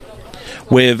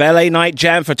With LA Night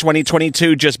Jam for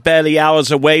 2022 just barely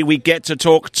hours away, we get to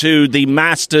talk to the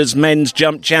Masters men's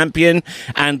jump champion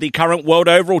and the current world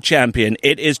overall champion.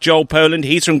 It is Joel Poland.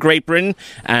 He's from Great Britain,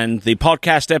 and the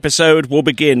podcast episode will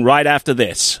begin right after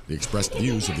this. The expressed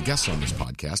views of the guests on this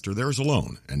podcast are theirs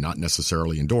alone and not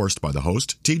necessarily endorsed by the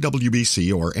host,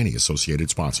 TWBC, or any associated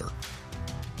sponsor.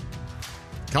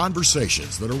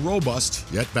 Conversations that are robust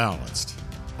yet balanced,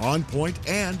 on point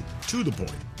and to the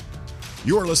point.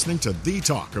 You are listening to the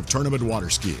talk of tournament water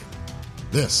skiing.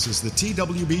 This is the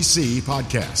TWBC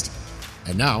podcast.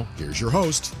 And now, here's your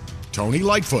host, Tony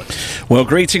Lightfoot. Well,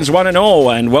 greetings one and all,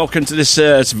 and welcome to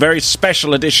this very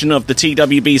special edition of the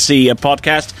TWBC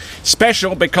podcast.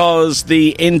 Special because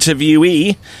the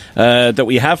interviewee that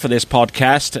we have for this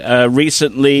podcast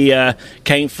recently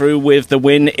came through with the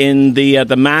win in the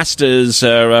Masters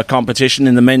competition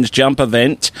in the men's jump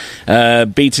event,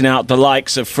 beating out the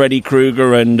likes of Freddie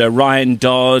Krueger and Ryan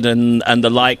Dodd and the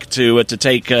like to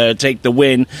take the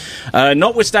win.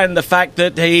 Notwithstanding the fact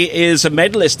that he is a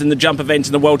medalist in the jump event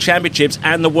in the World Championships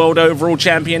and the world overall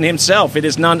champion himself. It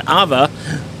is none other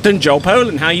than Joel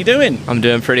Poland. How you doing? I'm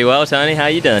doing pretty well, Tony. How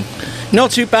you doing?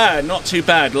 Not too bad, not too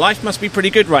bad. Life must be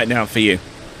pretty good right now for you.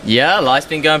 Yeah, life's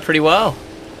been going pretty well.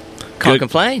 Can't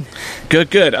complain.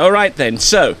 Good. All right then.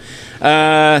 So,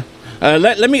 let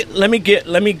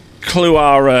me clue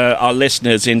our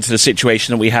listeners into the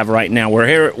situation that we have right now. We're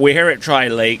here at Tri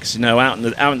Lakes, out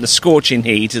in the scorching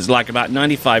heat. It's like about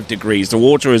 95 degrees. The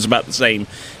water is about the same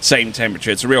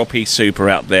temperature. It's a real pea soup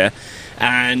out there.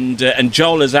 And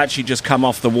Joel has actually just come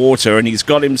off the water, and he's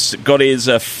got his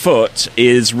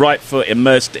right foot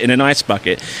immersed in an ice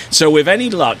bucket. So with any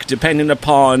luck, depending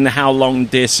upon how long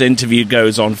this interview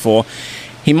goes on for,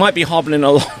 he might be hobbling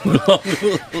along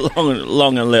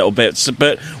a little bit.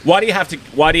 But why do you have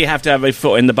to have a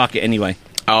foot in the bucket anyway?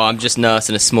 Oh, I'm just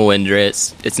nursing a small injury.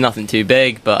 It's nothing too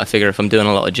big, but I figure if I'm doing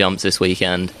a lot of jumps this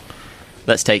weekend,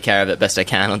 let's take care of it best I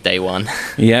can on day one.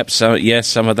 Yep. So yes,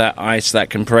 some of that ice, that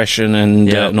compression,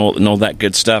 and all that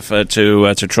good stuff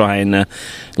to try and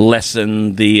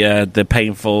lessen the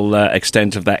painful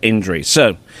extent of that injury.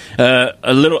 So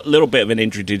a little bit of an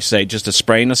injury, did you say? Just a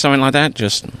sprain or something like that?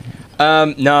 Just.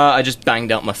 No, I just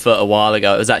banged up my foot a while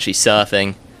ago. It was actually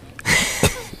surfing,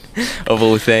 of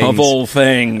all things. Of all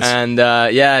things. And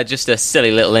just a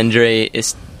silly little injury.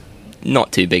 It's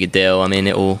not too big a deal. I mean,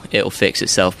 it'll fix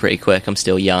itself pretty quick. I'm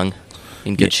still young,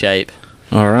 in good shape.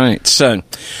 All right. So,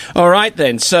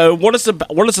 what has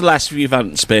the last few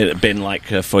events been like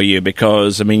for you?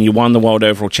 Because I mean, you won the World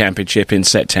Overall Championship in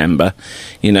September,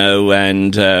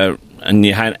 and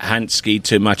you hadn't skied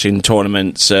too much in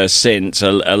tournaments since,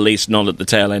 at least not at the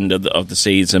tail end of the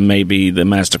season, maybe the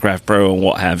Mastercraft Pro or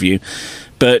what have you.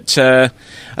 But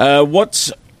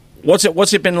what's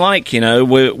it been like,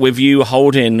 with you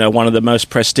holding one of the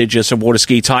most prestigious of water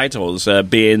ski titles,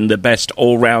 being the best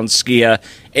all-round skier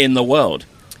in the world?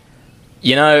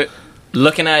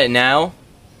 Looking at it now,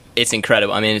 it's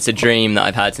incredible. I mean, it's a dream that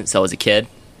I've had since I was a kid.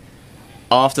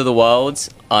 After the Worlds,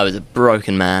 I was a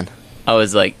broken man. I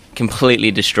was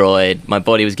completely destroyed. My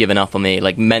body was giving up on me.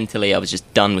 Mentally, I was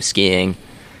just done with skiing.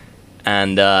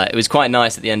 And it was quite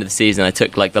nice at the end of the season. I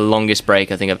took the longest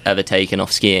break I think I've ever taken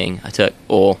off skiing.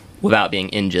 Without being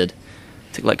injured.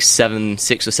 Took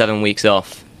 6 or 7 weeks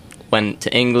off. Went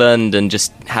to England and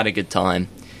just had a good time.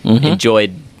 Mm-hmm.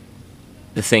 Enjoyed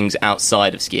the things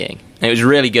outside of skiing. And it was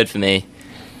really good for me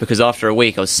because after a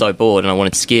week I was so bored and I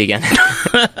wanted to ski again.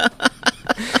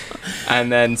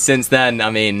 And then since then, I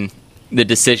mean, the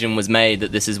decision was made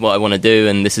that this is what I want to do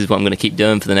and this is what I'm going to keep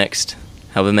doing for the next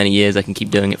however many years I can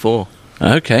keep doing it for.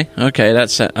 Okay,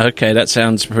 that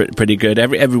sounds pretty good.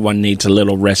 Everyone needs a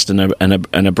little rest and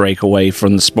a break away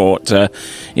from the sport,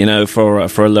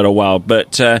 for a little while.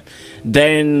 But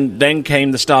then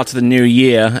came the start of the new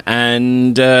year,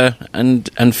 and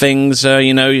things,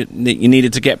 you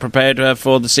needed to get prepared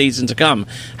for the season to come.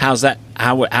 How's that?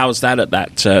 How's that at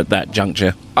that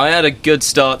juncture? I had a good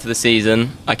start to the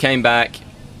season. I came back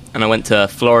and I went to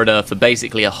Florida for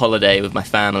basically a holiday with my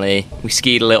family. We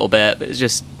skied a little bit, but it was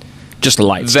just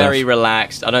light stuff. Very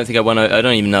relaxed. I don't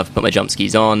even know if I put my jump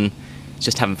skis on.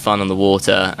 Just having fun on the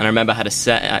water. And I remember I had a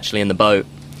set actually in the boat.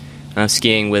 And I was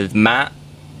skiing with Matt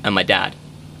and my dad.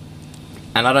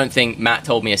 And I don't think Matt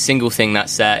told me a single thing that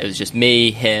set. It was just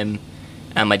me, him,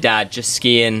 and my dad just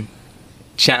skiing,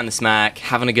 chatting the smack,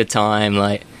 having a good time.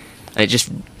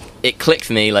 It clicked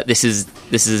for me. This is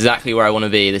exactly where I want to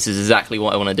be. This is exactly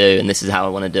what I want to do, and this is how I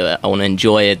want to do it. I want to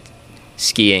enjoy it.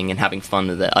 Skiing and having fun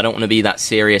with it. I don't want to be that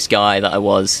serious guy that I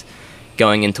was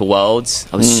going into Worlds.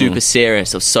 I was super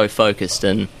serious. I was so focused,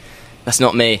 and that's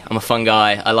not me. I'm a fun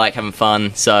guy. I like having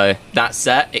fun. So that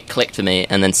set, it clicked for me.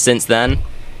 And then since then,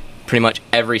 pretty much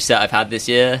every set I've had this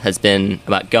year has been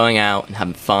about going out and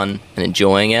having fun and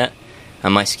enjoying it.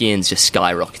 And my skiing's just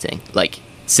skyrocketing. Like,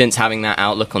 since having that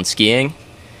outlook on skiing,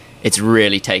 it's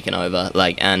really taken over.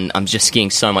 Like, and I'm just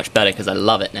skiing so much better because I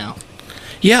love it now.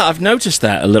 Yeah, I've noticed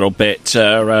that a little bit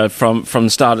from the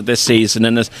start of this season,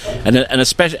 and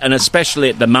especially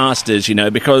at the Masters, you know,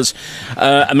 because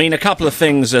I mean, a couple of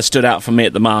things stood out for me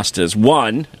at the Masters.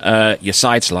 One, your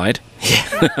side slide.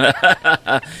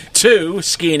 Two,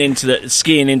 skiing into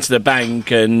the bank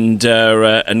and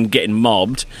getting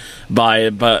mobbed by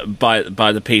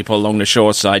the people along the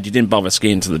shore side. You didn't bother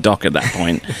skiing to the dock at that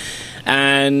point,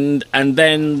 and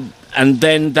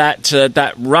then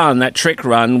that trick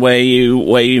run where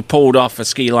you pulled off a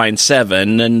ski line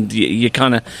 7, and you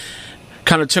kind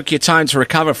of took your time to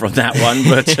recover from that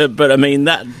one, but I mean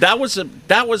that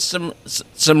was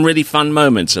some really fun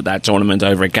moments at that tournament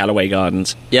over at Callaway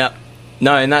Gardens. Yeah,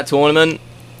 no, in that tournament,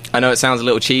 I know it sounds a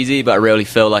little cheesy, but I really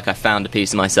feel like I found a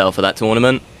piece of myself at that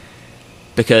tournament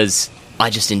because I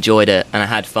just enjoyed it and I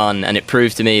had fun, and it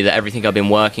proved to me that everything I've been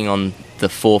working on the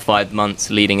 4 or 5 months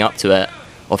leading up to it,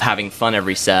 of having fun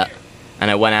every set, and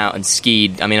I went out and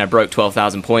skied. I mean, I broke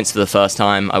 12,000 points for the first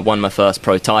time. I won my first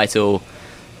pro title,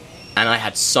 and I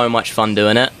had so much fun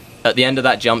doing it. At the end of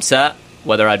that jump set,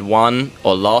 whether I'd won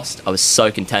or lost, I was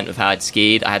so content with how I'd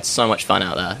skied. I had so much fun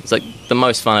out there. It's like the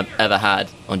most fun I've ever had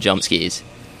on jump skis.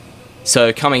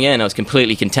 So coming in, I was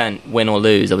completely content, win or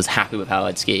lose. I was happy with how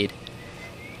I'd skied,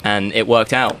 and it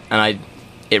worked out. And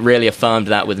it really affirmed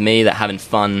that with me, that having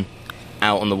fun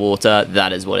out on the water,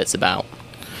 that is what it's about.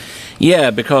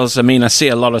 Yeah, because, I mean, I see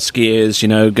a lot of skiers, you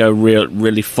know, go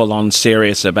really full-on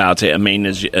serious about it. I mean,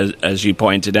 as you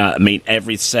pointed out, I mean,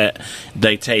 every set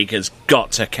they take has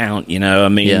got to count, you know. I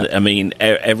mean, yeah. I mean,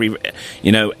 every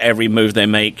move they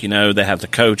make, you know, they have the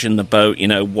coach in the boat, you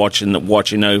know, watching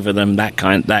over them, that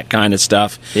kind of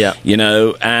stuff. Yeah. You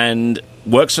know, and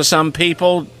works for some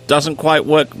people, doesn't quite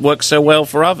work so well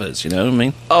for others, you know what I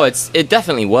mean? Oh, it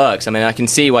definitely works. I mean, I can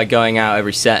see why going out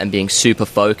every set and being super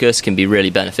focused can be really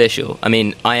beneficial. I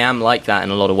mean, I am like that in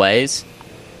a lot of ways.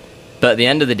 But at the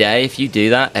end of the day, if you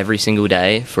do that every single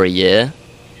day for a year,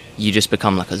 you just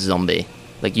become like a zombie.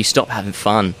 Like, you stop having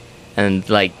fun. And,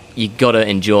 like, you gotta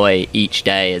enjoy each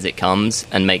day as it comes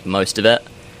and make the most of it.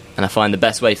 And I find the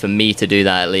best way for me to do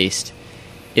that, at least,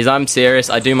 is I'm serious.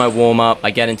 I do my warm-up,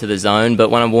 I get into the zone, but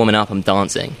when I'm warming up, I'm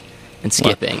dancing and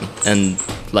skipping and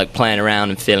like playing around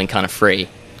and feeling kind of free.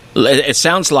 It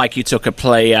sounds like you took a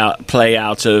play out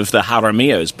of the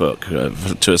Jaramillo's book to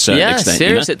a certain extent. Yeah,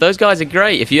 seriously, you know? Those guys are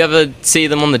great. If you ever see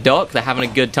them on the dock, they're having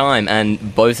a good time,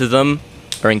 and both of them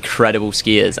are incredible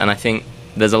skiers, and I think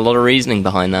there's a lot of reasoning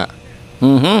behind that.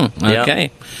 Mm-hmm. Okay.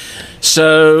 Yep.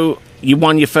 So you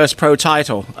won your first pro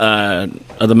title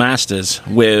of the Masters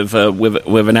with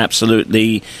an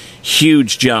absolutely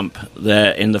huge jump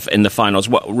there in the finals.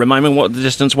 Remind me what the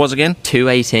distance was again?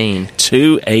 218.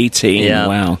 218. Yeah.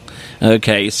 Wow.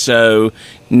 Okay, so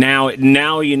now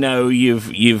you know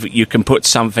you can put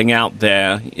something out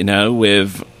there, you know,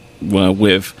 with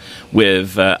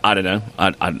I don't know,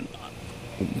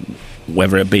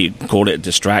 whether it be, call it a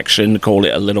distraction, call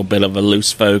it a little bit of a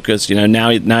loose focus, you know. Now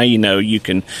you know you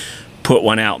can put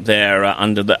one out there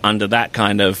under that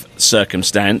kind of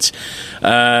circumstance.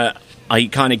 Are you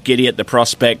kind of giddy at the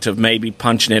prospect of maybe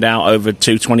punching it out over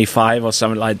 225 or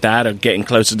something like that, or getting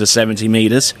closer to 70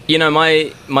 meters? You know,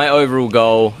 my overall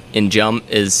goal in jump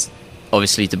is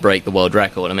obviously to break the world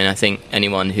record. I mean, I think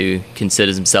anyone who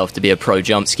considers himself to be a pro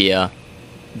jump skier,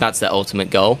 that's their ultimate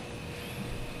goal.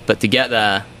 But to get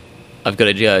there, I've got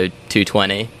to go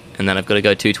 220, and then I've got to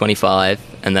go 225,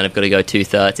 and then I've got to go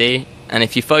 230. And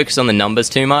if you focus on the numbers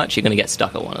too much, you're going to get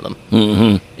stuck at one of them.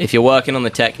 Mm-hmm. If you're working on the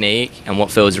technique and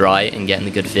what feels right and getting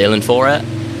the good feeling for it,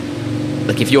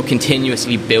 like if you're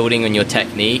continuously building on your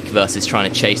technique versus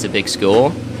trying to chase a big score,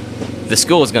 the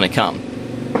score's going to come.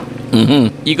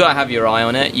 Mm-hmm. You got to have your eye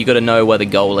on it. You got to know where the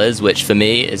goal is, which for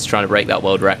me is trying to break that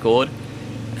world record.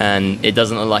 And it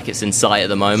doesn't look like it's in sight at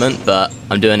the moment, but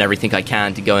I'm doing everything I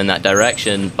can to go in that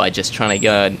direction by just trying to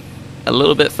go a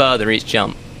little bit further each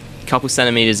jump. Couple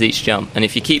centimeters each jump, and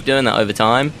if you keep doing that over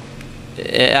time,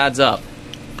 it adds up.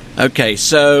 Okay,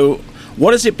 so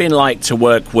what has it been like to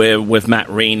work with Matt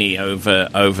Reaney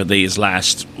over these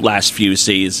last few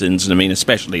seasons? I mean,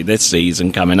 especially this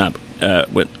season coming up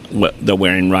with that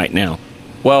we're in right now.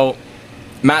 Well,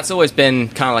 Matt's always been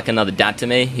kind of like another dad to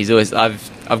me.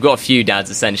 I've got a few dads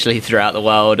essentially throughout the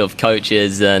world of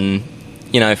coaches and,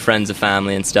 you know, friends of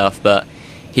family and stuff, but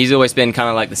he's always been kind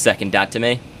of like the second dad to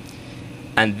me.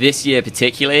 And this year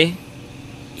particularly,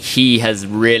 he has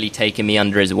really taken me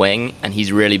under his wing, and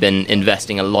he's really been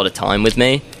investing a lot of time with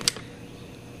me.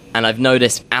 And I've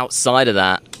noticed outside of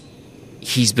that,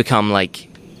 he's become like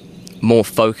more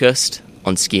focused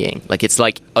on skiing. Like, it's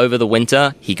like over the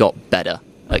winter, he got better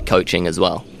at coaching as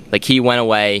well. Like, he went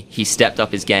away, he stepped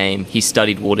up his game, he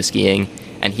studied water skiing,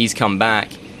 and he's come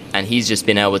back, and he's just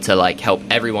been able to like help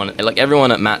everyone. Like,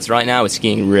 everyone at Matt's right now is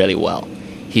skiing really well.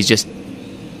 He's just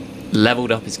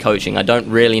leveled up his coaching. I don't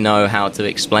really know how to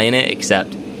explain it,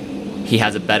 except he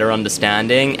has a better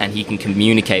understanding and he can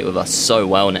communicate with us so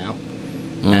well now.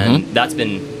 And that's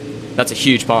a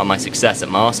huge part of my success at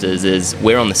Masters, is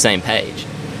we're on the same page.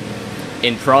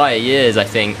 In prior years, I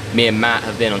think me and Matt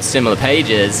have been on similar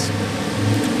pages,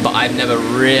 but I've never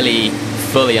really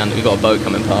fully we've got a boat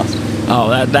coming past.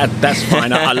 Oh, that's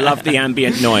fine. I love the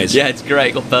ambient noise. Yeah, it's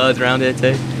great. Got birds around here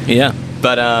too. Yeah.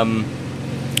 But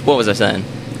what was I saying?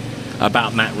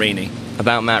 About Matt Reaney.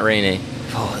 About Matt Reaney.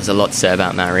 Oh, there's a lot to say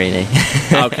about Matt Reaney.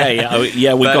 Okay,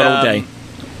 yeah, we've got all day.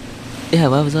 Yeah,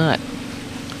 where was I?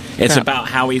 It's about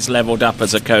how he's leveled up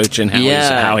as a coach and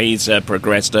how he's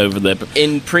progressed over the...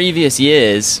 In previous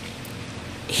years,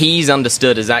 he's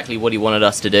understood exactly what he wanted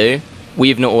us to do.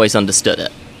 We've not always understood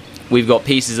it. We've got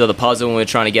pieces of the puzzle and we're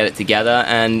trying to get it together,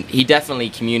 and he definitely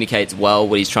communicates well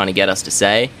what he's trying to get us to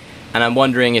say. And I'm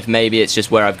wondering if maybe it's just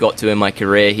where I've got to in my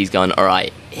career. He's gone, all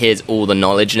right, here's all the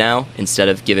knowledge now, instead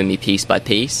of giving me piece by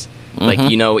piece. Like,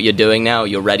 you know what you're doing now,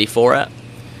 you're ready for it.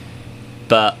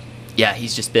 But, yeah,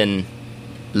 he's just been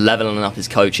leveling up his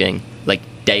coaching, like,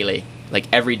 daily. Like,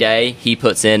 every day, he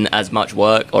puts in as much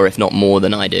work, or if not more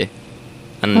than I do.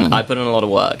 And I put in a lot of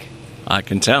work. I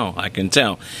can tell.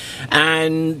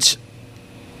 And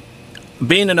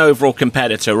being an overall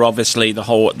competitor, obviously the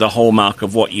hallmark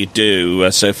of what you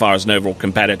do so far as an overall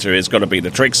competitor has got to be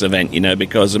the tricks event,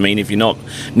 because, I mean, if you're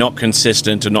not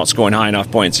consistent and not scoring high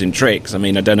enough points in tricks, I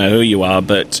mean, I don't know who you are,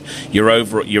 but your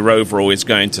overall is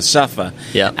going to suffer.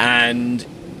 Yeah. And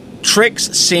tricks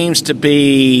seems to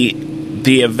be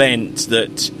the event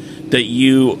that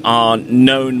you are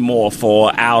known more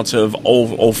for out of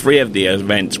all three of the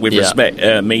events, with respect.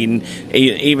 I mean,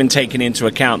 even taking into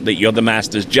account that you're the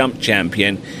Masters jump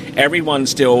champion, everyone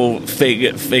still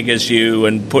figures you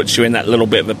and puts you in that little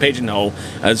bit of a pigeonhole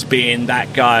as being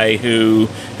that guy who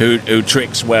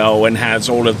tricks well and has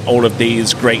all of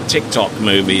these great TikTok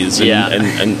movies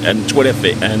and Twitter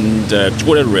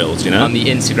Twitter reels. I'm the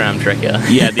Instagram tricker.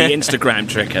 Yeah, the Instagram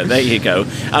tricker. There you go.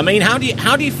 I mean, how do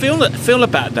you feel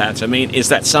about that? I mean, is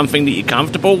that something that you're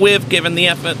comfortable with, given the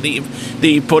effort that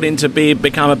you put in to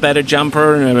become a better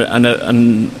jumper and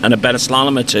a better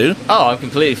slalomer too? Oh, I'm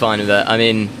completely fine with it. I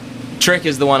mean, trick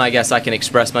is the one I guess I can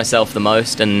express myself the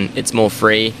most, and it's more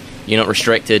free. You're not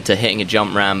restricted to hitting a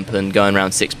jump ramp and going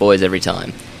around 6 buoys every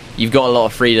time. You've got a lot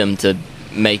of freedom to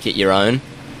make it your own.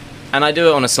 And I do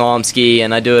it on a slalom ski,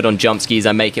 and I do it on jump skis.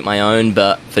 I make it my own,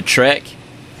 but for trick,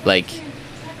 like,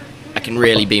 I can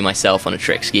really be myself on a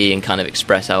trick ski and kind of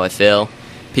express how I feel.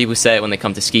 People say it when they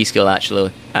come to ski school,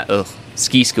 actually.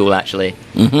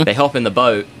 They hop in the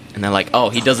boat, and they're like, oh,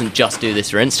 he doesn't just do this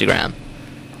for Instagram.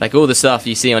 Like, all the stuff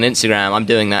you see on Instagram, I'm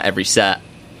doing that every set.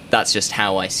 That's just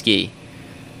how I ski.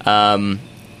 I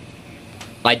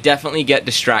definitely get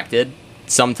distracted.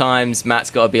 Sometimes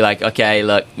Matt's got to be like, okay,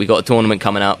 look, we got a tournament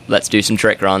coming up. Let's do some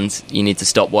trick runs. You need to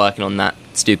stop working on that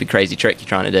stupid, crazy trick you're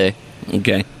trying to do.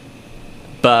 Okay.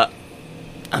 But,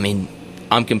 I mean,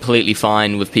 I'm completely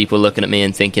fine with people looking at me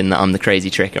and thinking that I'm the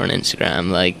crazy tricker on Instagram.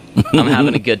 Like, I'm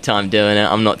having a good time doing it.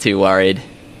 I'm not too worried.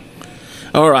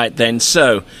 All right, then.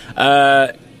 So,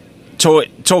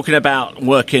 talking about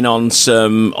working on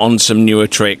some newer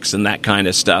tricks and that kind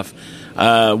of stuff,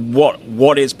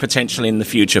 what is potentially in the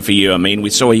future for you? I mean, we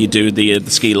saw you do the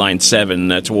Ski Line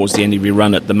 7 towards the end of your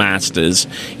run at the Masters,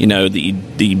 that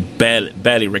you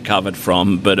barely recovered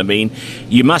from, but I mean,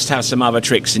 you must have some other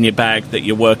tricks in your bag that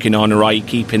you're working on, or are you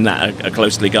keeping that a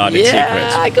closely guarded secret?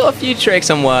 Yeah, I got a few tricks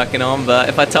I'm working on, but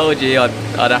if I told you,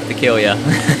 I'd have to kill you.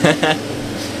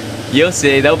 You'll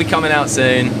see, they'll be coming out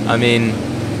soon. I mean,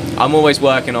 I'm always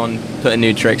working on putting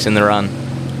new tricks in the run,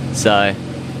 so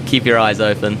keep your eyes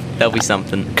open. There'll be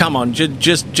something. Come on,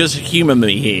 just humour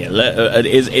me here.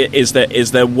 Is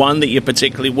there one that you're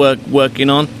particularly working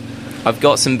on? I've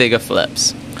got some bigger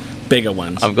flips. Bigger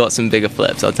ones. I've got some bigger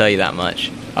flips. I'll tell you that much.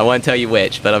 I won't tell you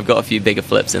which, but I've got a few bigger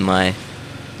flips in my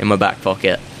back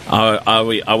pocket. Are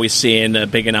we seeing a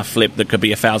big enough flip that could be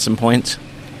 1,000 points?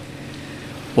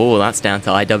 Oh, that's down to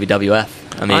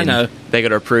IWWF. I mean, I know. They got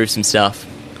to approve some stuff.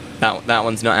 That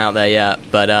one's not out there yet,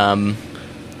 but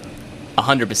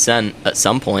 100% at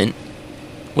some point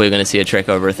we're going to see a trick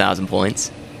over 1,000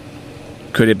 points.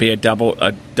 Could it be a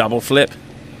double flip?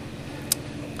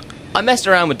 I messed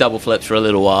around with double flips for a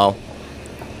little while.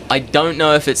 I don't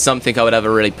know if it's something I would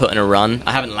ever really put in a run.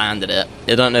 I haven't landed it.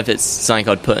 I don't know if it's something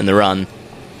I'd put in the run,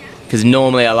 because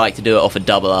normally I like to do it off a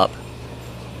double up.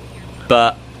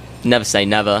 But never say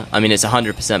never. I mean, it's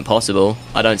 100% possible.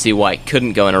 I don't see why it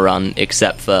couldn't go in a run,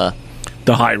 except for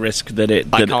the high risk that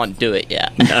I can't do it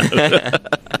yet. No.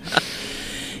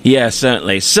 Yeah,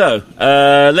 certainly. So,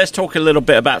 let's talk a little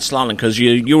bit about slalom, because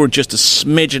you were just a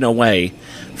smidgen away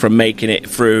from making it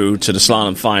through to the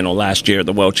slalom final last year at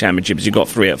the World Championships. You got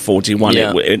 3 at 41.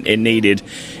 Yeah. It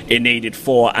needed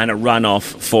 4 and a runoff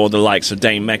for the likes of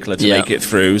Dane Meckler to make it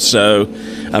through. So,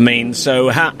 I mean,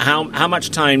 how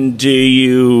much time do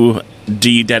you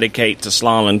dedicate to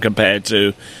slalom compared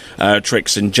to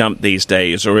tricks and jump these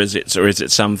days, or is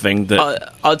it something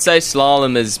that I'd say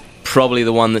slalom is probably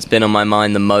the one that's been on my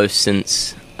mind the most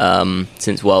since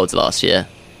Worlds last year,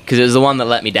 because it was the one that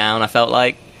let me down. I felt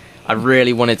like I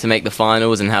really wanted to make the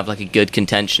finals and have like a good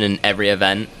contention in every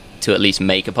event to at least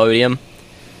make a podium.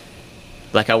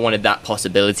 Like, I wanted that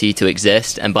possibility to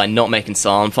exist, and by not making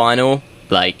slalom final,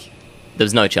 like,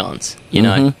 there's no chance, you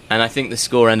know. And I think the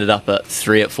score ended up at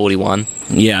 3 at 41.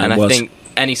 Yeah, and I think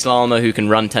any slalomer who can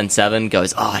run 10.7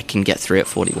 goes, oh, I can get 3 at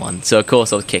 41. So of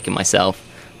course I was kicking myself.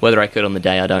 Whether I could on the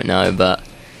day, I don't know, but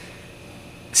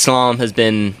slalom has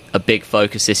been a big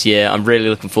focus this year. I'm really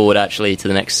looking forward, actually, to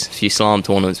the next few slalom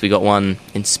tournaments. We got one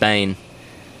in Spain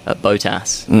at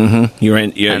Botas. You're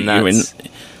in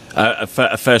a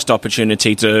first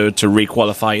opportunity to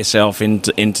requalify yourself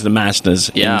into the Masters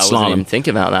in slalom. I wasn't even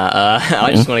thinking about that.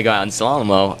 I just want to go out in slalom.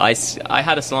 Well, I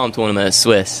had a slalom tournament at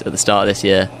Swiss at the start of this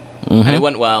year, and it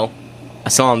went well. I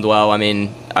slalomed well. I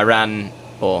mean, I ran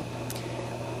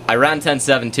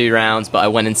 10.7 2 rounds, but I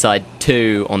went inside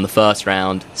 2 on the first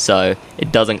round, so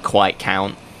it doesn't quite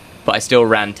count. But I still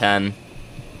ran 10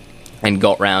 and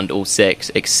got round all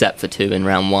 6, except for 2 in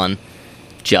round 1.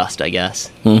 Just, I guess.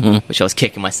 Which I was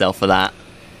kicking myself for that.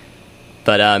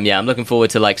 But yeah, I'm looking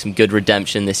forward to like some good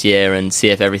redemption this year and see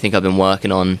if everything I've been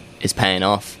working on is paying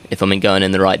off, if I'm going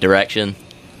in the right direction.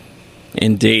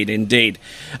 Indeed.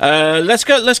 Let's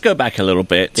go back a little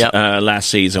bit. Yep. Last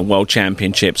season, World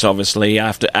Championships. Obviously,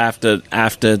 after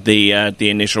the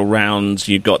initial rounds,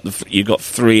 you got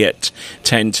 3 at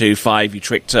 10.25. You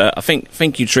tricked. I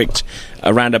think you tricked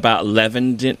around about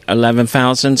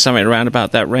 11,000, something around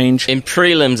about that range. In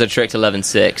prelims, I tricked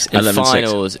 11.6. In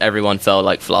finals, everyone felt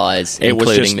like flies,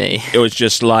 including me. It was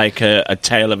just like a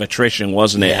tale of attrition,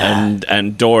 wasn't it? Yeah.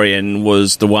 And Dorian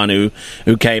was the one who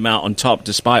came out on top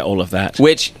despite all of that.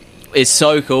 Which is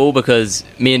so cool, because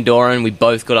me and Dorian, we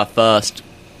both got our first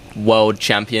World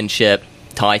Championship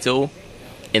title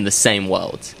in the same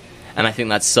Worlds. And I think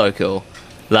that's so cool.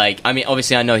 Like, I mean,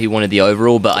 obviously I know he wanted the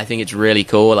overall, but I think it's really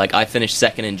cool. Like, I finished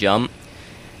second in jump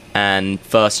and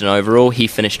first in overall. He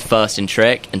finished first in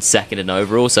trick and second in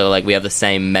overall. So, like, we have the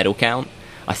same medal count.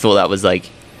 I thought that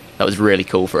was really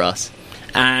cool for us.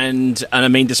 And I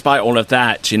mean, despite all of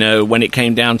that, you know, when it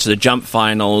came down to the jump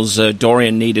finals,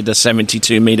 Dorian needed a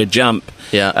 72-meter jump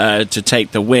to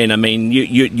take the win. I mean,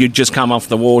 you'd just come off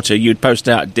the water. You'd post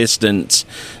out a distance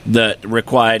that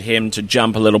required him to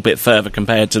jump a little bit further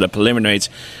compared to the preliminaries.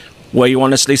 Were you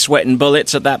honestly sweating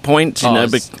bullets at that point? I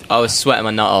was sweating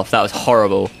my nut off. That was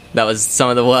horrible. That was some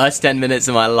of the worst 10 minutes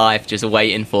of my life, just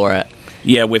waiting for it.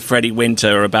 Yeah, with Freddie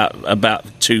Winter about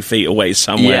 2 feet away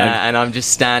somewhere. Yeah, and I'm just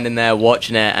standing there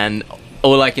watching it, and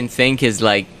all I can think is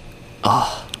like,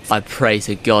 oh, I pray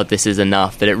to God this is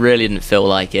enough. But it really didn't feel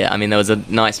like it. I mean, there was a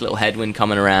nice little headwind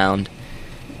coming around,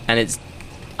 and it's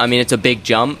a big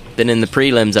jump. Then in the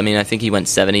prelims, I mean, I think he went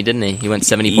 70, didn't he? He went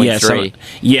 70.3.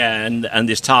 Yeah, and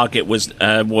this target was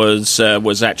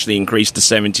actually increased to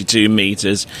 72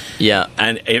 meters. Yeah,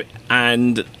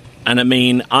 And I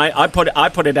mean, I put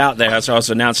it out there as I was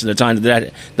announcing the time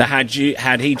that had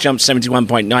he jumped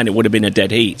 71.9, it would have been a dead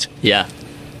heat. Yeah.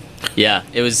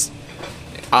 It was.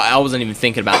 I wasn't even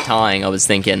thinking about tying. I was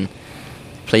thinking,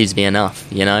 please be enough,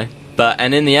 you know.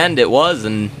 And in the end, it was,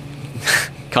 and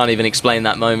can't even explain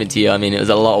that moment to you. I mean, it was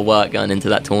a lot of work going into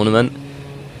that tournament.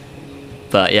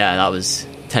 But yeah, that was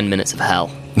 10 minutes of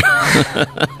hell.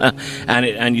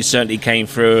 and you certainly came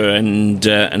through, and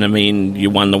I mean, you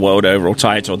won the world overall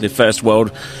title, the first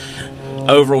world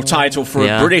overall title for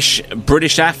a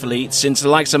British athlete since the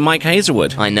likes of Mike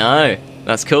Hazelwood. I know,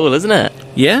 that's cool, isn't it?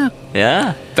 Yeah.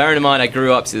 Bearing in mind, I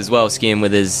grew up as well skiing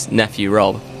with his nephew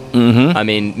Rob. I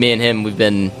mean, me and him, we've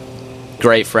been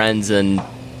great friends, and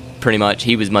pretty much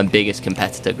he was my biggest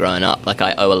competitor growing up. Like,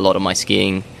 I owe a lot of my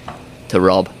skiing to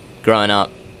Rob. Growing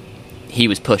up, he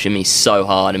was pushing me so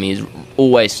hard. I mean, he was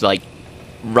always like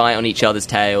right on each other's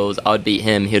tails. I would beat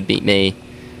him, he would beat me.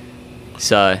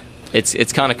 So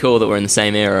It's kind of cool that we're in the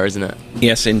same era, isn't it?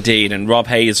 Yes, indeed. And Rob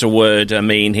Hazelwood, I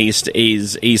mean, he's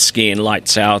skiing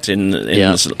lights out in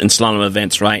slalom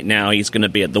events right now. He's going to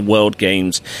be at the World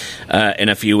Games in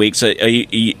a few weeks. Are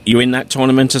you in that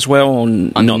tournament as well?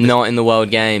 I'm not in the World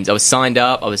Games. I was signed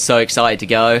up. I was so excited to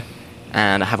go,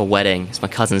 and I have a wedding. It's my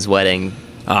cousin's wedding.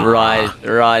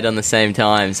 Right on the same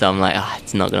time. So I'm like,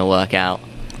 it's not going to work out.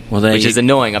 Which is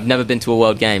annoying. I've never been to a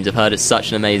World Games. I've heard it's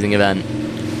such an amazing event.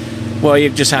 Well,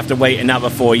 you just have to wait another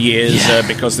 4 years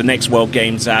because the next World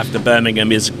Games after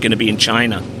Birmingham is going to be in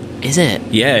China. Is it?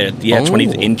 Yeah,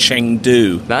 in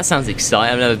Chengdu. That sounds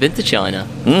exciting. I've never been to China.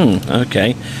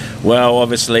 Okay. Well,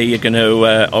 obviously you're going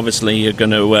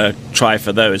to try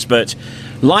for those. But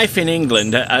life in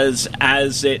England, has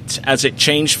it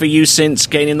changed for you since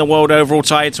gaining the world overall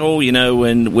title? You know,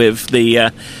 and with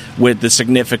the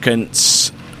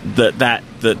significance that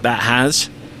has.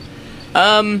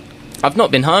 I've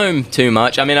not been home too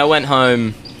much. I mean, I went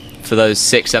home for those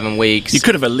 6-7 weeks. You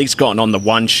could have at least gotten on the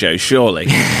One show, surely.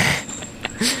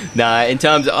 No, in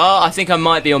terms of... I think I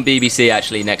might be on BBC,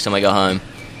 actually, next time I go home.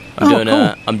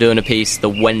 I'm doing a piece the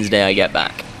Wednesday I get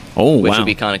back. Which will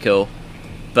be kind of cool.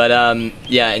 But,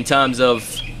 in terms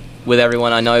of with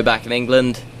everyone I know back in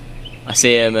England, I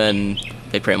see them and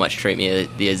they pretty much treat me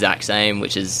the exact same,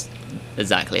 which is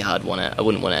exactly how I'd want it. I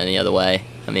wouldn't want it any other way.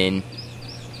 I mean...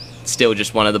 still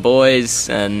just one of the boys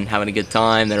and having a good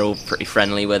time. They're all pretty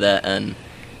friendly with it, and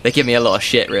they give me a lot of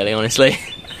shit, really, honestly.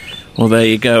 Well, there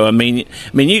you go. I mean,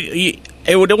 you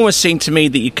it would almost seem to me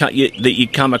that you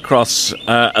come across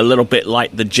a little bit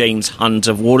like the James Hunt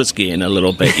of water skiing, a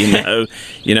little bit,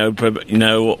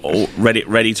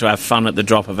 ready to have fun at the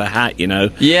drop of a hat, you know.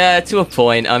 Yeah, to a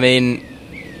point. I mean,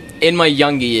 in my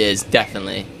younger years,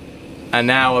 definitely, and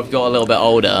now I've got a little bit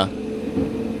older.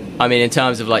 I mean, in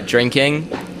terms of like drinking.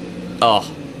 I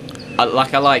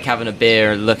like having a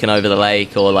beer and looking over the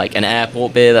lake, or like an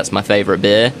airport beer. That's my favourite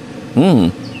beer.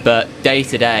 But day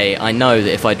to day, I know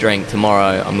that if I drink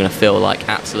tomorrow, I'm going to feel like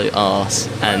absolute arse,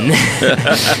 and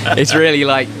it's really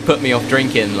like put me off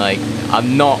drinking. Like,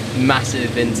 I'm not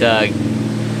massive into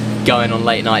going on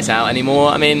late nights out anymore.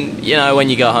 I mean, you know, when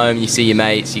you go home, you see your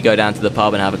mates, you go down to the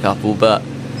pub and have a couple, but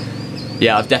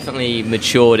yeah, I've definitely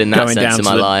matured in that sense in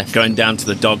my life. Going down to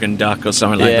the Dog and Duck or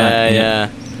something like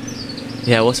that.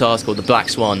 Yeah, what's ours called? The Black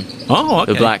Swan. Oh,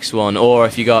 okay. The Black Swan. Or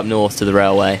if you go up north to the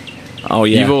railway. Oh,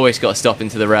 yeah. You've always got to stop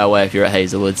into the railway if you're at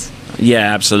Hazelwoods.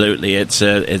 Yeah, absolutely. It's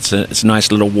a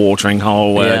nice little watering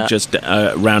hole just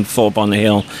around Thorpe on the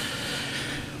Hill.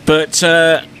 But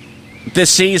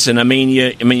this season, I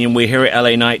mean, we're here at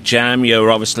LA Night Jam.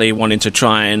 You're obviously wanting to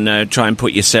try and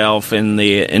put yourself in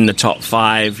the top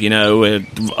 5. You know,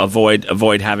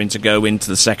 avoid having to go into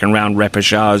the second round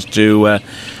repechage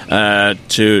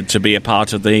to be a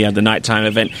part of the nighttime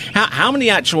event. How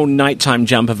many actual nighttime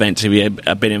jump events have you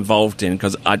been involved in?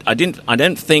 Because I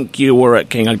don't think you were at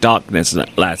King of Darkness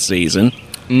last season.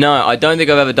 No, I don't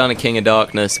think I've ever done a King of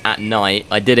Darkness at night.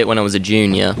 I did it when I was a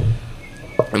junior.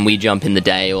 And we jump in the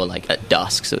day or like at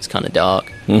dusk, so it's kind of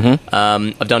dark.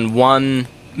 I've done 1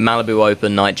 Malibu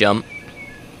Open night jump.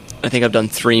 I think I've done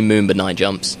 3 Moomba night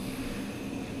jumps.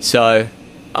 So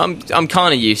I'm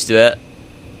kind of used to it.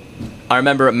 I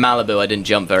remember at Malibu I didn't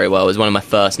jump very well. It was one of my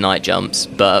first night jumps.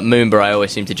 But at Moomba I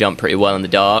always seem to jump pretty well in the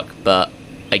dark. But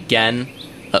again,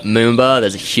 at Moomba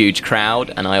there's a huge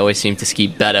crowd, and I always seem to ski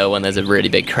better when there's a really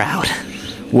big crowd.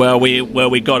 We're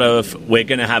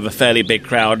going to have a fairly big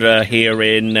crowd here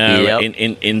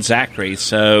in Zachary,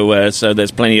 so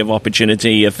there's plenty of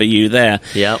opportunity for you there.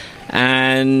 Yep.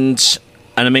 And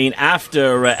I mean,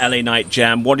 after LA Night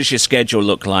Jam, what does your schedule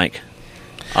look like?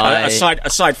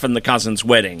 Aside from the cousin's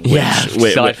wedding,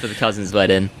 aside from the cousin's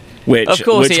wedding. Which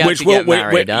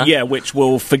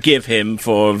will forgive him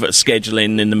for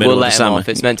scheduling in the middle of the summer. We'll let him off.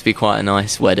 It's meant to be quite a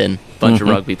nice wedding, bunch of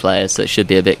rugby players, so it should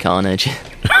be a bit carnage.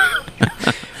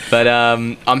 But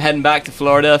I'm heading back to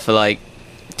Florida for like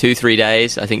 2-3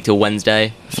 days, I think till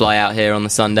Wednesday. Fly out here on the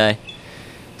Sunday.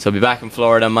 So I'll be back in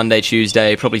Florida Monday,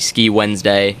 Tuesday, probably ski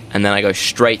Wednesday, and then I go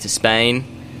straight to Spain,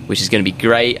 which is going to be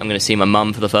great. I'm going to see my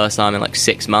mum for the first time in like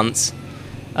 6 months.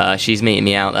 She's meeting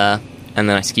me out there. And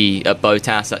then I ski at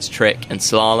Botas, that's trick and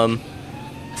slalom.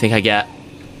 I think I get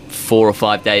 4 or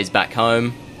 5 days back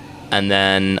home, and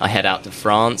then I head out to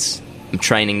France. I'm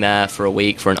training there for a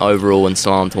week for an overall and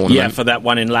slalom tournament. Yeah, for that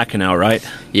one in Lacanau, right?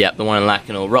 Yeah, the one in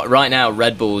Lacanau. Right now,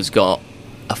 Red Bull's got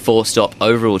a 4-stop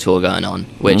overall tour going on,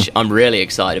 which I'm really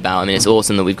excited about. I mean, it's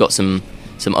awesome that we've got some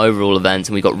overall events,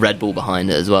 and we've got Red Bull behind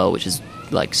it as well, which is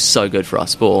like so good for our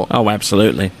sport. Oh,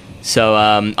 absolutely. So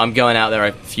I'm going out there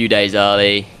a few days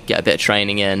early, get a bit of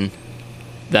training in.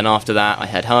 Then after that, I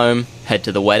head home, head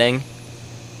to the wedding.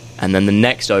 And then the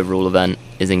next overall event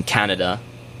is in Canada.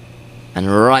 And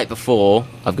right before,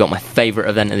 I've got my favourite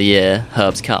event of the year,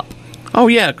 Herb's Cup. Oh,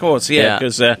 yeah, of course, yeah,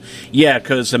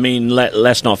 because, I mean,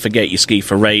 let's not forget you ski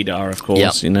for Radar, of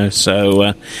course, you know,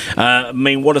 so, I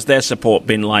mean, what has their support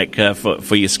been like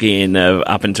for your skiing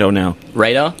up until now?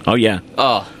 Radar? Oh, yeah.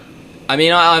 Oh, I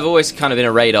mean, I've always kind of been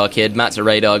a Radar kid. Matt's a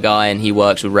Radar guy, and he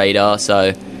works with Radar,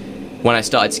 so when I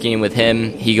started skiing with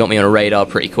him, he got me on a Radar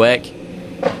pretty quick.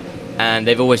 And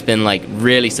they've always been, like,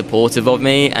 really supportive of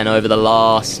me, and over the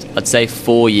last, I'd say,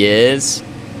 4 years,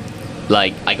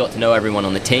 like, I got to know everyone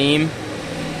on the team.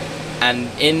 And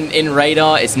in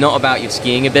Radar, it's not about your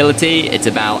skiing ability, it's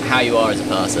about how you are as a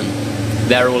person.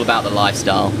 They're all about the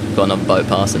lifestyle. Got another boat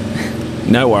passing.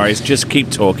 No worries, just keep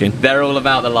talking. They're all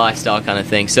about the lifestyle kind of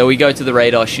thing. So we go to the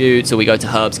Radar shoots, or we go to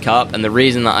Herb's Cup, and the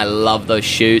reason that I love those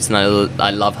shoots and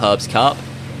I love Herb's Cup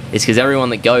is because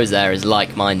everyone that goes there is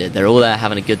like-minded. They're all there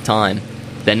having a good time.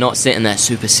 They're not sitting there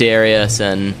super serious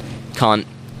and can't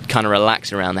kind of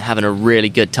relax around. They're having a really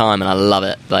good time, and I love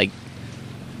it. Like,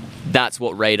 that's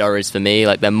what Radar is for me.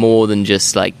 Like, they're more than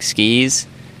just like skis.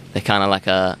 They're kind of like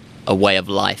a way of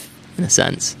life in a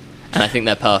sense, and I think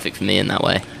they're perfect for me in that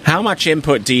way. How much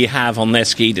input do you have on their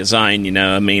ski design? You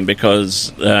know, I mean,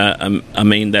 because I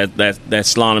mean, their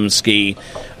slalom ski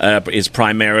is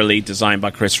primarily designed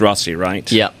by Chris Rossi,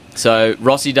 right? Yeah. So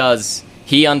Rossi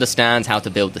he understands how to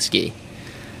build the ski.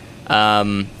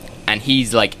 And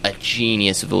he's like a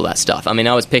genius with all that stuff. I mean,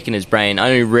 I was picking his brain.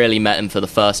 I only really met him for the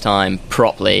first time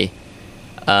properly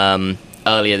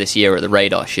earlier this year at the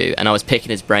Radar shoot, and I was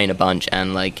picking his brain a bunch,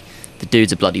 and like, the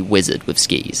dude's a bloody wizard with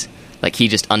skis. Like, he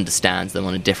just understands them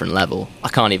on a different level. I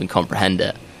can't even comprehend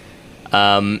it.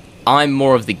 I'm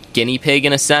more of the guinea pig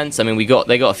in a sense. I mean, they got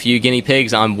a few guinea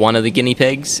pigs. I'm one of the guinea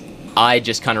pigs. I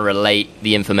just kind of relate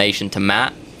the information to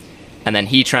Matt, and then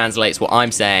he translates what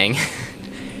I'm saying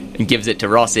and gives it to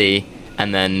Rossi,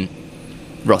 and then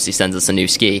Rossi sends us a new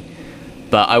ski.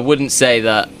 But I wouldn't say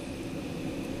that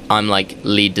I'm like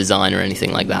lead design or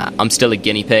anything like that. I'm still a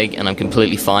guinea pig, and I'm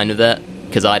completely fine with it,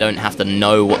 because I don't have to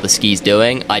know what the ski's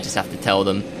doing. I just have to tell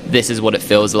them, this is what it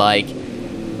feels like,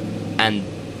 and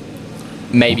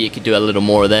maybe it could do a little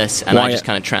more of this, and I just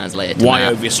kind of translate it to Why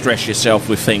Matt. overstress yourself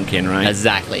with thinking, right?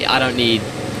 Exactly. I don't need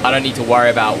to worry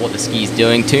about what the ski's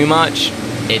doing too much.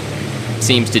 It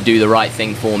seems to do the right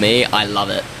thing for me. I love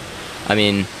it. I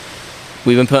mean,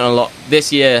 we've been putting a lot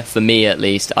this year, for me at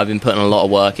least. I've been putting a lot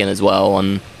of work in as well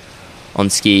on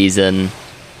skis, and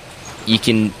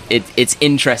it's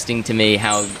interesting to me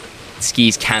how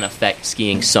skis can affect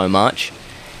skiing so much,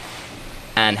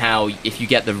 and how if you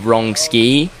get the wrong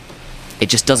ski, it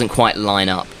just doesn't quite line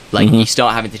up. Like, you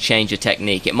start having to change your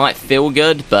technique. It might feel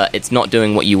good, but it's not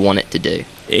doing what you want it to do.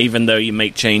 Even though you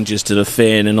make changes to the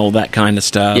fin and all that kind of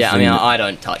stuff. Yeah, I mean, I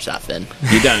don't touch that fin.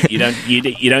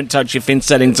 You don't touch your fin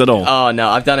settings at all. Oh no,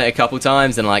 I've done it a couple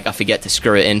times, and like, I forget to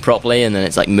screw it in properly, and then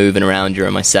it's like moving around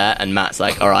during my set, and Matt's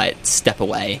like, all right, step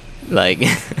away. Like,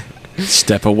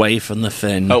 step away from the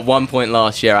fin. At one point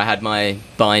last year, I had my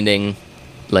binding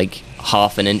like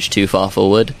half an inch too far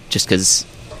forward, just because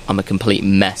I'm a complete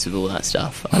mess with all that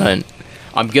stuff.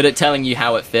 I'm good at telling you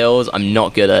how it feels. I'm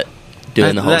not good at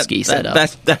doing the whole ski setup.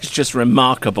 That's just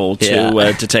remarkable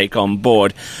to take on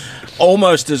board.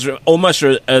 Almost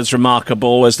as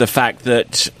remarkable as the fact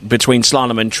that between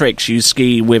slalom and tricks, you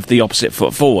ski with the opposite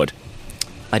foot forward.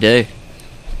 I do.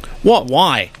 What?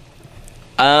 Why?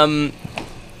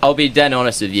 I'll be dead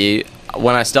honest with you.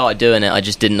 When I started doing it, I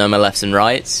just didn't know my lefts and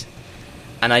rights.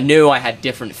 And I knew I had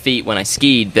different feet when I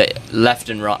skied, but left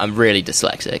and right, I'm really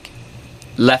dyslexic.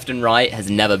 Left and right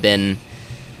has never been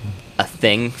a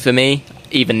thing for me.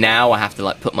 Even now, I have to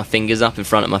like put my fingers up in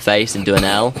front of my face and do an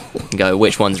L and go,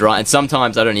 which one's right? And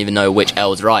sometimes I don't even know which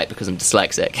L's right because I'm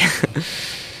dyslexic.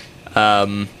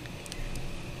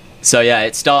 So yeah,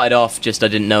 it started off just I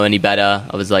didn't know any better.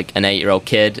 I was like an 8-year-old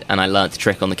kid, and I learnt to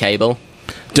trick on the cable.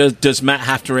 Does Matt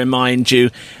have to remind you,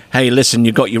 hey, listen,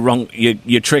 you got your wrong,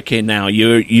 you're tricking now.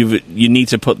 You need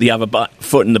to put the other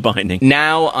foot in the binding.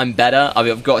 Now I'm better.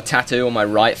 I've got a tattoo on my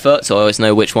right foot, so I always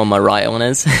know which one my right one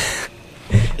is.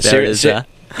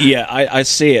 Yeah, I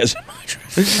see it.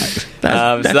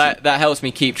 So that helps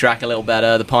me keep track a little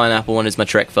better. The pineapple one is my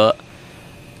trick foot.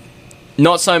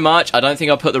 Not so much. I don't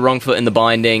think I put the wrong foot in the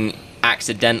binding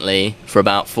accidentally for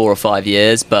about 4 or 5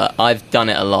 years, but I've done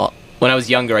it a lot. When I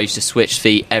was younger, I used to switch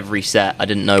feet every set. I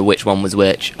didn't know which one was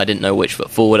which. I didn't know which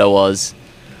foot forward I was.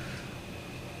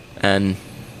 And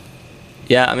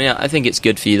yeah, I mean, I think it's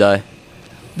good for you, though.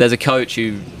 There's a coach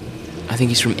who, I think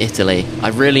he's from Italy. I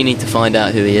really need to find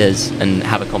out who he is and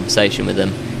have a conversation with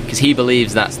him, because he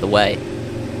believes that's the way.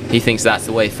 He thinks that's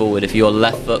the way forward. If you're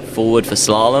left foot forward for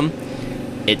slalom,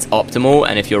 it's optimal,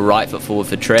 and if you're right foot forward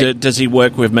for trick... Does he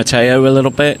work with Matteo a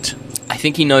little bit? I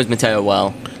think he knows Matteo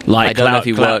well. Like I don't know if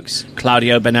he works...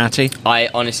 Claudio Bonatti? I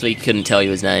honestly couldn't tell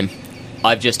you his name.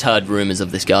 I've just heard rumours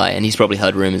of this guy, and he's probably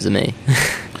heard rumours of me.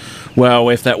 Well,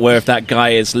 if that guy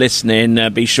is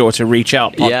listening, be sure to reach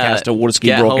out. Podcast at waterskibroadcasting.com.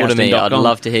 Get hold of me. I'd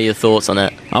love to hear your thoughts on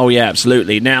it. Oh yeah,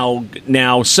 absolutely.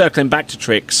 Now circling back to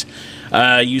tricks,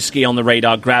 you ski on the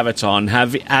Radar Graviton.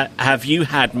 Have you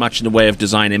had much in the way of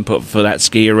design input for that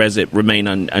ski, or has it remained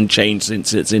unchanged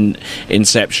since its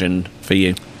inception for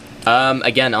you?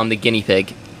 Again, I'm the guinea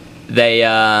pig.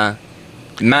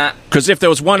 Matt... Because if there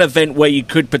was one event where you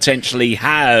could potentially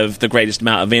have the greatest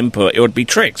amount of input, it would be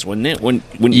tricks, wouldn't it? Wouldn't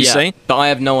you say? But I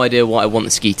have no idea what I want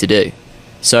the ski to do.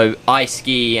 So I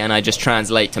ski and I just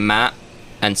translate to Matt,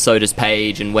 and so does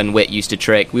Paige, and when Whit used to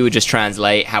trick, we would just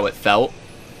translate how it felt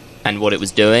and what it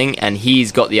was doing, and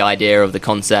he's got the idea of the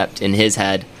concept in his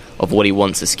head of what he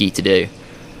wants the ski to do.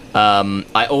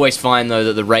 I always find, though,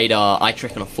 that the Radar, I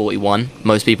trick on a 41.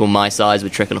 Most people my size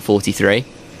would trick on a 43.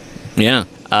 Yeah.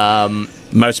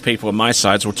 Most people on my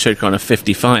size will trick on a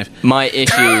 55. My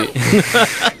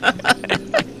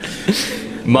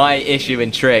issue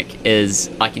in trick is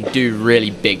I can do really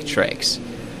big tricks,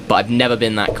 but I've never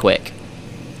been that quick.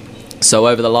 So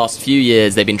over the last few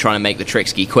years, they've been trying to make the trick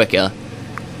ski quicker,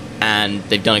 and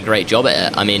they've done a great job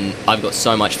at it. I mean, I've got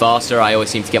so much faster. I always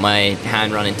seem to get my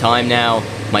hand run in time now.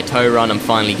 My toe run, I'm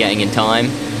finally getting in time.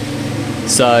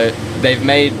 So they've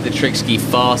made the trick ski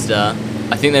faster.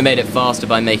 I think they made it faster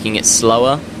by making it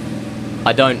slower.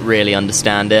 I don't really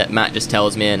understand it. Matt just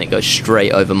tells me and it goes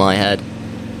straight over my head.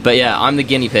 But yeah, I'm the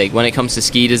guinea pig. When it comes to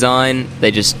ski design,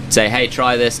 they just say, hey,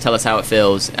 try this, tell us how it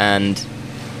feels. And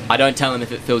I don't tell them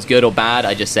if it feels good or bad.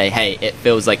 I just say, hey, it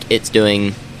feels like it's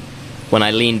doing... When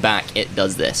I lean back, it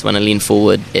does this. When I lean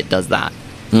forward, it does that.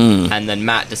 And then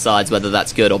Matt decides whether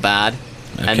that's good or bad.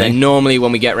 Okay. And then normally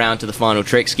when we get round to the final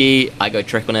trick ski, I go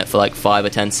trick on it for like 5 or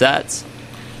 10 sets.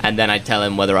 And then I tell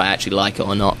him whether I actually like it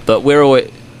or not. But we're always,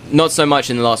 not so much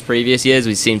in the last previous years.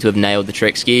 We seem to have nailed the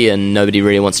trick ski and nobody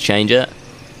really wants to change it.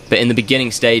 But in the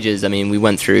beginning stages, I mean, we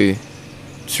went through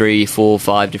 3, 4,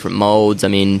 5 different molds. I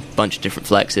mean, a bunch of different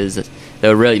flexes. They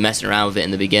were really messing around with it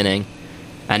in the beginning.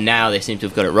 And now they seem to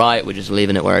have got it right. We're just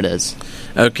leaving it where it is.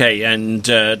 Okay, and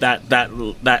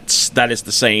that is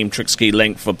the same trick ski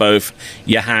length for both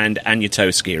your hand and your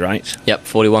toe ski, right? Yep,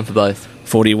 41 for both.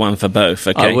 41 for both.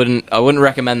 Okay. I wouldn't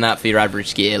recommend that for your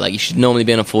average skier. Like, you should normally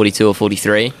be on a 42 or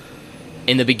 43.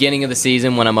 In the beginning of the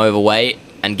season, when I'm overweight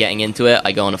and getting into it,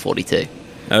 I go on a 42.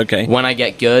 Okay. When I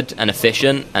get good and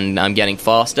efficient and I'm getting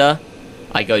faster,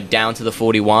 I go down to the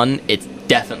 41. It's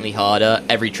definitely harder.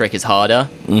 Every trick is harder.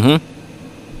 Mm-hmm.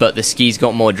 But the ski's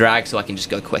got more drag, so I can just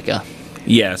go quicker.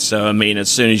 Yeah, so, I mean, as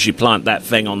soon as you plant that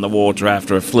thing on the water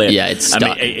after a flip... Yeah, it's stuck.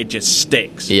 I mean, it just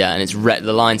sticks. Yeah, and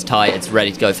the line's tight, it's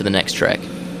ready to go for the next trick.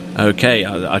 Okay,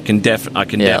 I can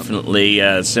definitely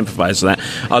sympathise with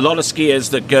that. A lot of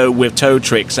skiers that go with toe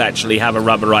tricks actually have a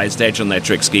rubberized edge on their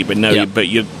trick ski, but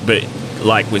but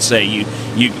like we say,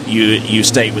 you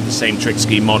stay with the same trick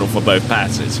ski model for both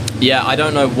passes. Yeah, I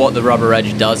don't know what the rubber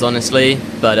edge does, honestly,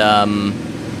 but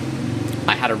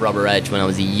I had a rubber edge when I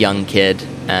was a young kid,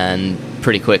 and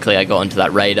pretty quickly I got onto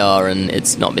that Radar, and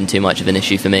it's not been too much of an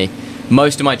issue for me.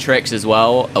 Most of my tricks as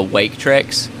well are wake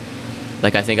tricks.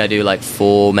 Like, I think I do like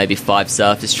 4, maybe 5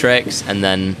 surface tricks, and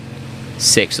then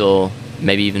 6 or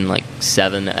maybe even like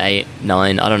 7, 8,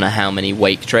 9, I don't know how many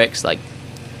wake tricks, like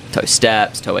toe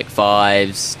steps, toe wake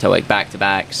 5s, toe wake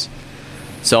back-to-backs.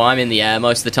 So I'm in the air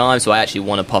most of the time, so I actually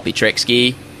want a poppy trick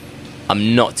ski.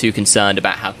 I'm not too concerned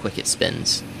about how quick it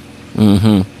spins.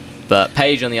 Mm-hmm. But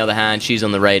Paige, on the other hand, she's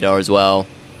on the Radar as well.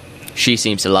 She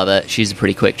seems to love it. She's a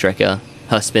pretty quick tricker.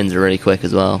 Her spins are really quick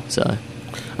as well, so...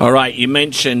 All right, you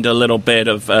mentioned a little bit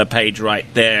of Paige right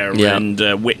there, and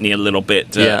Whitney a little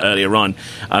bit earlier on.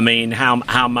 I mean,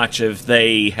 how much have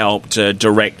they helped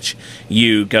direct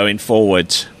you going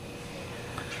forward?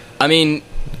 I mean,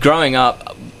 growing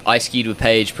up, I skied with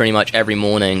Paige pretty much every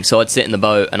morning, so I'd sit in the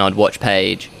boat and I'd watch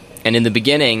Paige. And in the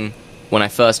beginning, when I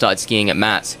first started skiing at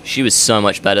Matt's, she was so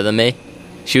much better than me.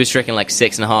 She was tricking like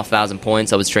 6,500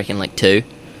 points, I was tricking like 2.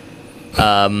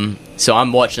 So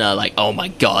I'm watching her like, oh my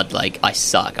god, like, I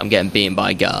suck, I'm getting beaten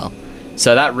by a girl.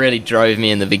 So that really drove me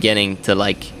in the beginning to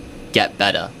like get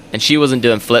better. And she wasn't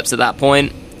doing flips at that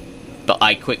point, but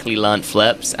I quickly learned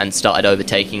flips and started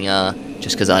overtaking her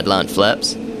just because I'd learned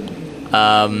flips.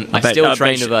 I still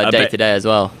train with her day to day as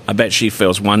well. I bet she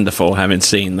feels wonderful having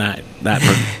seen that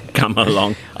come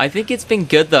along. I think it's been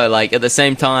good though. Like, at the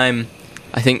same time,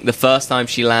 I think the first time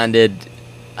she landed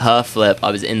her flip, I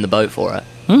was in the boat for it.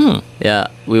 Yeah,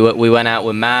 we went out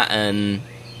with Matt and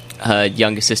her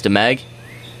younger sister Meg,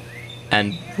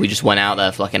 and we just went out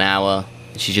there for like an hour.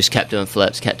 She just kept doing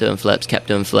flips,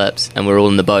 and we're all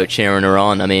in the boat cheering her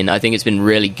on. I mean, I think it's been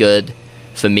really good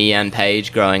for me and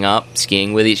Paige growing up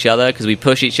skiing with each other, because we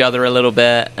push each other a little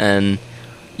bit, and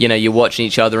you know, you're watching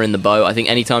each other in the boat. I think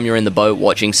anytime you're in the boat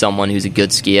watching someone who's a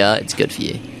good skier, it's good for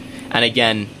you. And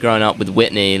again, growing up with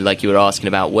Whitney, like you were asking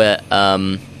about Whit,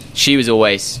 she was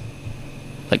always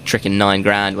like tricking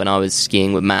 $9,000 when I was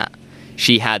skiing with Matt.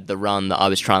 She had the run that I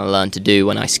was trying to learn to do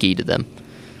when I skied with them.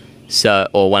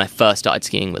 Or when I first started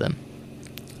skiing with them.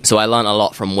 So I learned a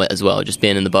lot from Whit as well, just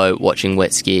being in the boat, watching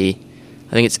Whit ski. I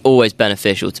think it's always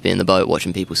beneficial to be in the boat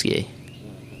watching people ski.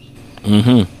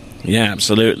 Yeah,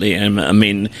 absolutely. And I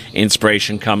mean,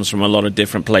 inspiration comes from a lot of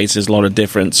different places, a lot of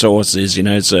different sources, you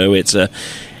know, so it's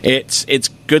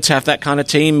good to have that kind of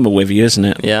team with you, isn't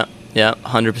it? Yeah,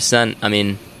 100%. I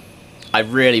mean, I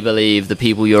really believe the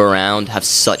people you're around have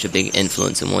such a big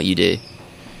influence in what you do.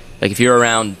 Like, if you're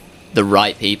around the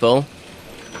right people,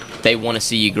 they want to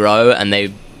see you grow, and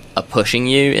they are pushing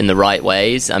you in the right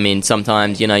ways. I mean,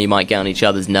 sometimes, you know, you might get on each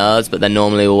other's nerves, but they're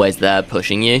normally always there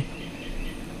pushing you.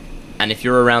 And if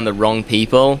you're around the wrong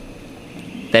people,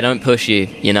 they don't push you,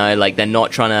 you know, like they're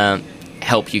not trying to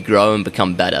help you grow and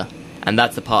become better. And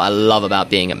that's the part I love about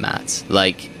being at Matt's.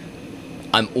 Like,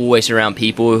 I'm always around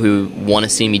people who want to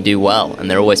see me do well, and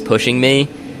they're always pushing me,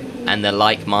 and they're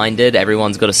like-minded.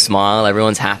 Everyone's got a smile,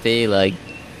 everyone's happy. Like,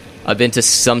 I've been to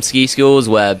some ski schools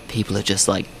where people are just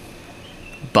like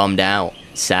bummed out,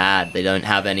 sad, they don't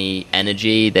have any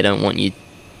energy, they don't want you,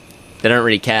 they don't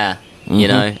really care, you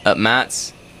know. At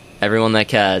Matt's, everyone there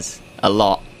cares a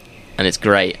lot, and it's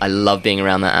great. I love being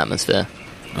around that atmosphere.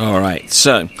 All right.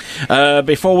 So,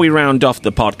 before we round off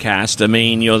the podcast, I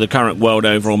mean, you're the current world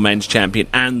overall men's champion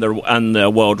and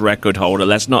the world record holder.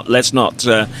 Let's not gloss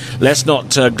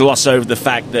over the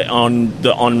fact that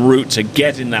en route to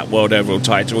getting that world overall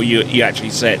title, you actually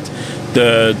set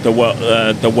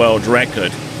the world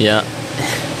record. Yeah.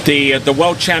 The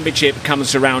World Championship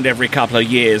comes around every couple of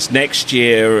years. Next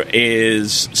year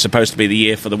is supposed to be the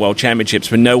year for the World Championships,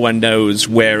 but no one knows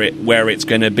where it's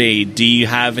going to be. Do you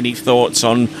have any thoughts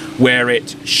on where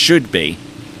it should be?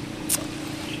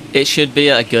 It should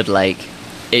be at a good lake.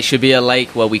 It should be a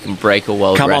lake where we can break a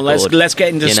world record. Come on, let's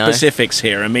get into specifics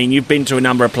here. I mean, you've been to a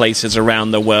number of places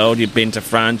around the world. You've been to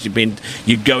France.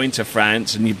 You're going to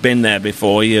France, and you've been there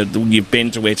before. You've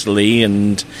been to Italy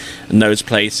and those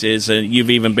places. You've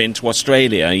even been to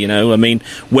Australia. You know, I mean,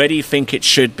 where do you think it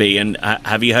should be? And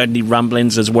have you heard any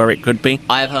rumblings as where it could be?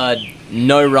 I've heard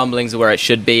no rumblings of where it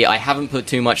should be. I haven't put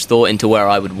too much thought into where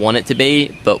I would want it to be,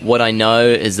 but what I know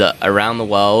is that around the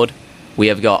world, we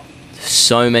have got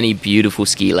so many beautiful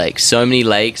ski lakes, so many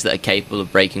lakes that are capable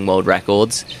of breaking world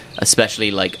records, especially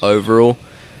like overall.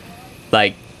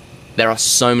 Like, there are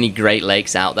so many great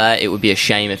lakes out there. It would be a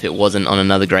shame if it wasn't on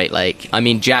another great lake. I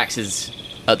mean, Jack's is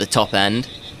at the top end,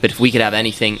 but if we could have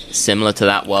anything similar to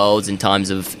that world's in terms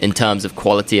of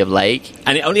quality of lake.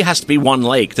 And it only has to be one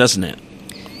lake, doesn't it?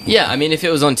 Yeah, I mean, if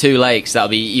it was on two lakes, that would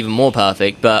be even more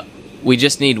perfect, but we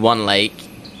just need one lake,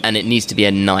 and it needs to be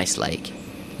a nice lake.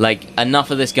 Like,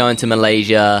 enough of this going to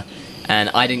Malaysia, and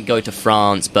I didn't go to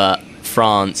France, but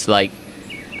France, like,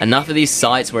 enough of these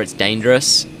sites where it's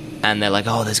dangerous, and they're like,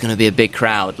 oh, there's going to be a big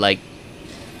crowd. Like,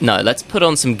 no, let's put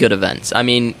on some good events. I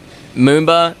mean,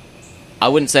 Moomba, I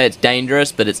wouldn't say it's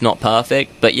dangerous, but it's not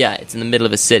perfect. But yeah, it's in the middle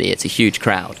of a city. It's a huge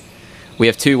crowd. We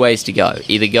have two ways to go.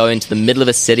 Either go into the middle of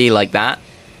a city like that,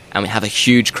 and we have a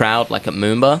huge crowd like at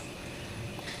Moomba,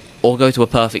 or go to a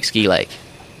perfect ski lake.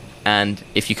 And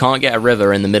if you can't get a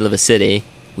river in the middle of a city,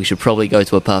 we should probably go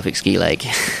to a perfect ski lake.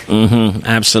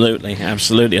 Absolutely. I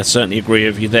certainly agree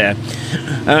with you there.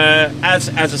 As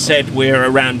I said, we're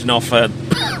rounding off.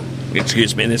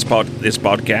 Excuse me, this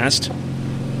podcast.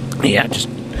 Yeah, just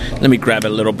let me grab a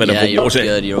little bit of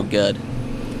water. You're all good.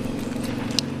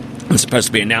 I'm supposed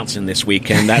to be announcing this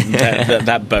weekend.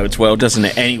 That bodes well, doesn't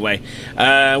it? Anyway,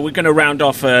 we're going to round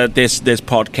off this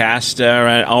podcast.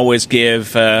 I always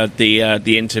give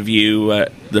the interview,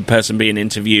 the person being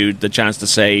interviewed, the chance to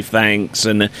say thanks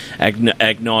and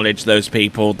acknowledge those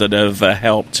people that have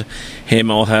helped him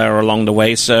or her along the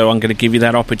way. So I'm going to give you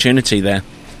that opportunity there.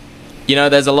 You know,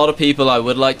 there's a lot of people I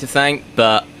would like to thank,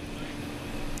 but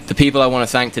the people I want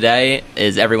to thank today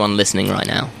is everyone listening right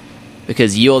now.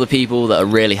 Because you're the people that are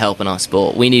really helping our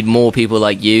sport. We need more people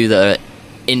like you that are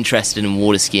interested in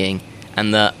water skiing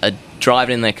and that are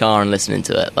driving in their car and listening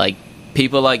to it. Like,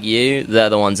 people like you, they're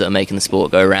the ones that are making the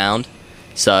sport go round.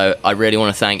 So I really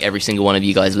want to thank every single one of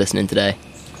you guys listening today.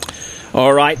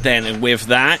 All right, then, and with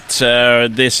that,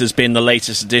 this has been the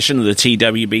latest edition of the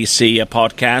TWBC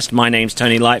podcast. My name's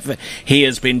Tony Lightfoot. He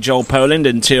has been Joel Poland.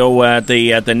 Until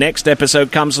the next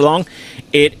episode comes along,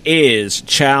 it is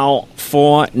ciao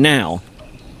for now.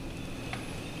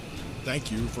 Thank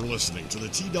you for listening to the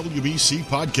TWBC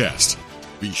podcast.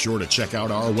 Be sure to check out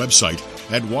our website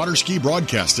at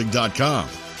waterskibroadcasting.com.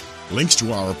 Links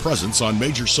to our presence on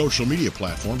major social media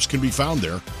platforms can be found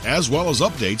there, as well as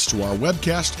updates to our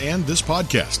webcast and this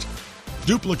podcast.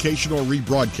 Duplication or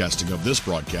rebroadcasting of this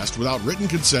broadcast without written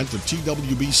consent of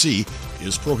TWBC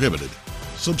is prohibited.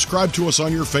 Subscribe to us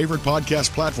on your favorite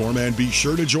podcast platform and be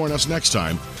sure to join us next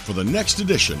time for the next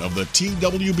edition of the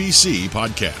TWBC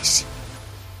podcast.